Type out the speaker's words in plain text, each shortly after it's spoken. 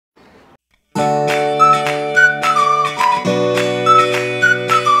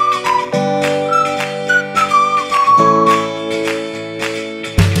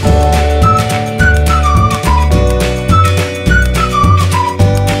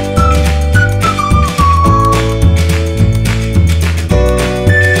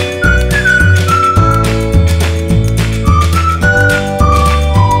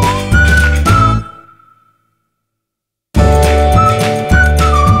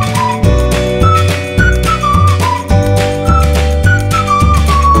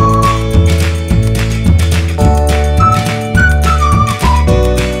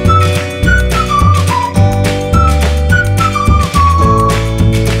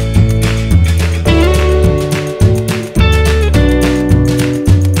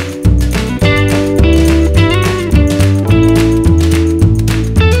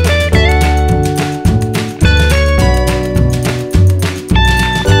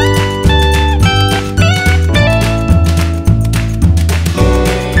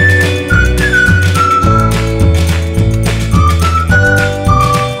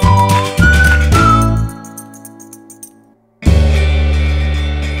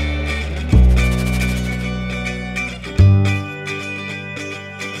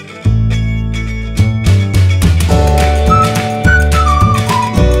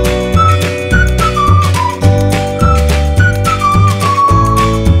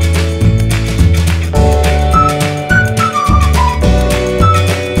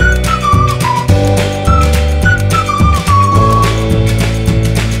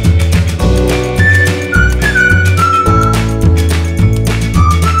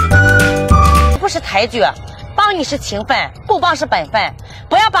是抬举，帮你是情分，不帮是本分。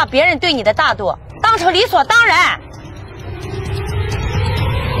不要把别人对你的大度当成理所当然。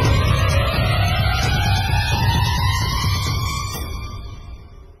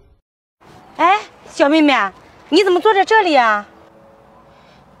哎，小妹妹，你怎么坐在这里啊？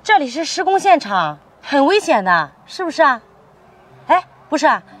这里是施工现场，很危险的，是不是啊？哎，不是，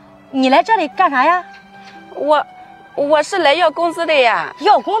你来这里干啥呀？我是来要工资的呀。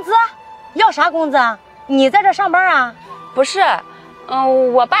要工资？要啥工资啊？你在这上班啊？不是，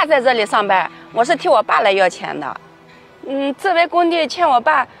我爸在这里上班，我是替我爸来要钱的。这边工地欠我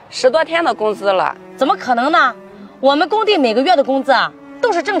爸10多天的工资了。怎么可能呢？我们工地每个月的工资啊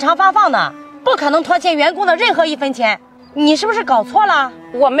都是正常发放的，不可能拖欠员工的任何1分钱。你是不是搞错了？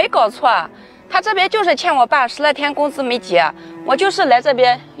我没搞错，他这边就是欠我爸10来天工资没结，我就是来这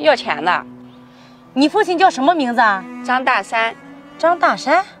边要钱的。你父亲叫什么名字啊？张大山。张大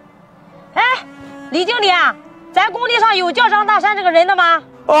山？哎，李经理啊，咱工地上有叫张大山这个人的吗？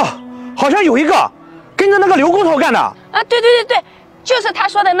哦，好像有一个，跟着那个刘工头干的。啊，对，就是他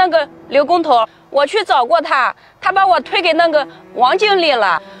说的那个刘工头。我去找过他，他把我推给那个王经理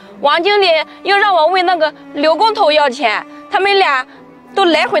了。王经理又让我为那个刘工头要钱，他们俩都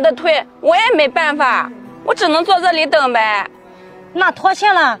来回的推，我也没办法，我只能坐这里等呗。那拖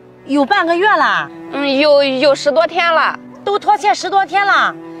欠了有半个月了？有10多天了。都拖欠10多天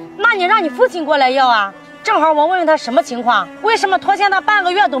了，那你让你父亲过来要啊？正好我问问他什么情况，为什么拖欠他半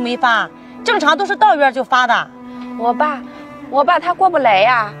个月都没发？正常都是到月就发的。我爸他过不来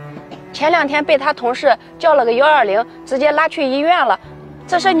呀，前2天被他同事叫了个120，直接拉去医院了。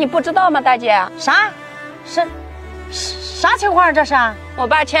这事你不知道吗，大姐？啥情况？这是？我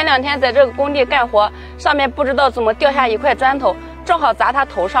爸前2天在这个工地干活，上面不知道怎么掉下一块砖头，正好砸他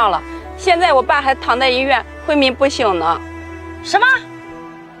头上了。现在我爸还躺在医院昏迷不醒呢。什么？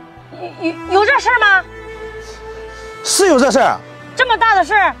有这事儿吗？是有这事儿。这么大的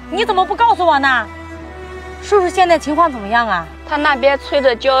事儿，你怎么不告诉我呢？叔叔现在情况怎么样啊？他那边催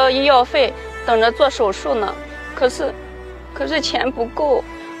着交医药费，等着做手术呢。可是钱不够，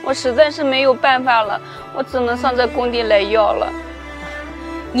我实在是没有办法了，我只能上这工地来要了。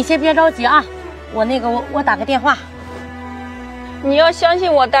你先别着急啊，我打个电话。你要相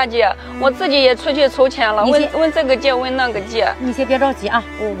信我，大姐，我自己也出去筹钱了，问这个借，问那个借。你先别着急啊，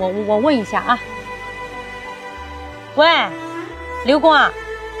我问一下啊。喂，刘工啊，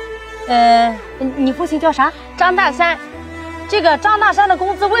你父亲叫啥？张大山。这个张大山的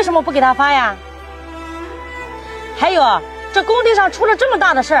工资为什么不给他发呀？还有，这工地上出了这么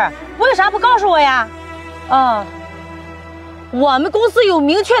大的事儿，为啥不告诉我呀？我们公司有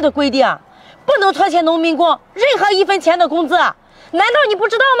明确的规定，不能拖欠农民工任何1分钱的工资。难道你不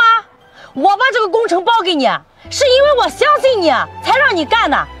知道吗？我把这个工程包给你，是因为我相信你才让你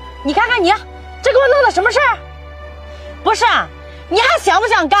干的。你看看你，这给我弄的什么事儿？不是，你还想不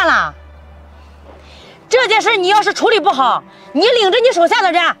想干了？这件事你要是处理不好，你领着你手下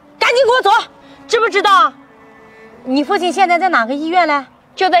的人赶紧给我走，知不知道？你父亲现在在哪个医院呢？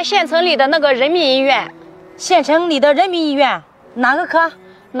就在县城里的那个人民医院。县城里的人民医院哪个科？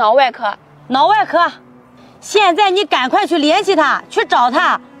脑外科。脑外科。现在你赶快去联系他，去找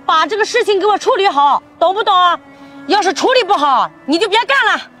他，把这个事情给我处理好，懂不懂？要是处理不好，你就别干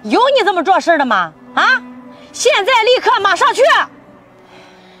了。有你这么做事的吗？啊！现在立刻马上去。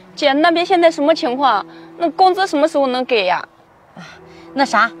姐，那边现在什么情况？那工资什么时候能给呀？那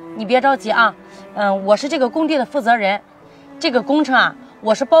啥，你别着急啊。我是这个工地的负责人，这个工程啊，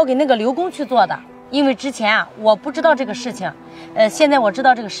我是包给那个刘工去做的。因为之前啊，我不知道这个事情，现在我知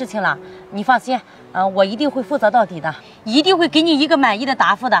道这个事情了。你放心，我一定会负责到底的，一定会给你一个满意的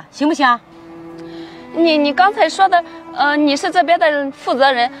答复的，行不行？你刚才说的，你是这边的负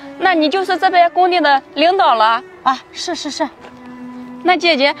责人，那你就是这边工地的领导了啊？是。那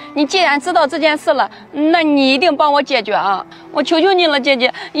姐姐，你既然知道这件事了，那你一定帮我解决啊！我求求你了，姐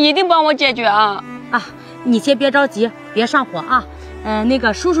姐，一定帮我解决啊！啊，你先别着急，别上火啊。那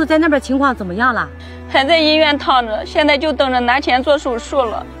个叔叔在那边情况怎么样了？还在医院躺着，现在就等着拿钱做手术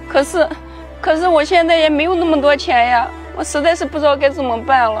了。可是我现在也没有那么多钱呀，我实在是不知道该怎么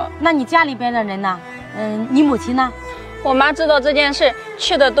办了。那你家里边的人呢？你母亲呢？我妈知道这件事，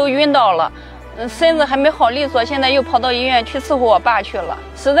气得都晕倒了，身子还没好利索，现在又跑到医院去伺候我爸去了，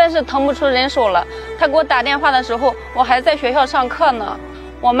实在是腾不出人手了。她给我打电话的时候，我还在学校上课呢。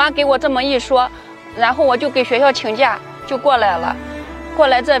我妈给我这么一说，然后我就给学校请假就过来了。过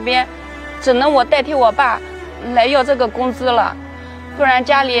来这边，只能我代替我爸来要这个工资了，不然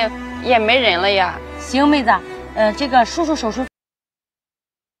家里也没人了呀。行，妹子，这个叔叔手术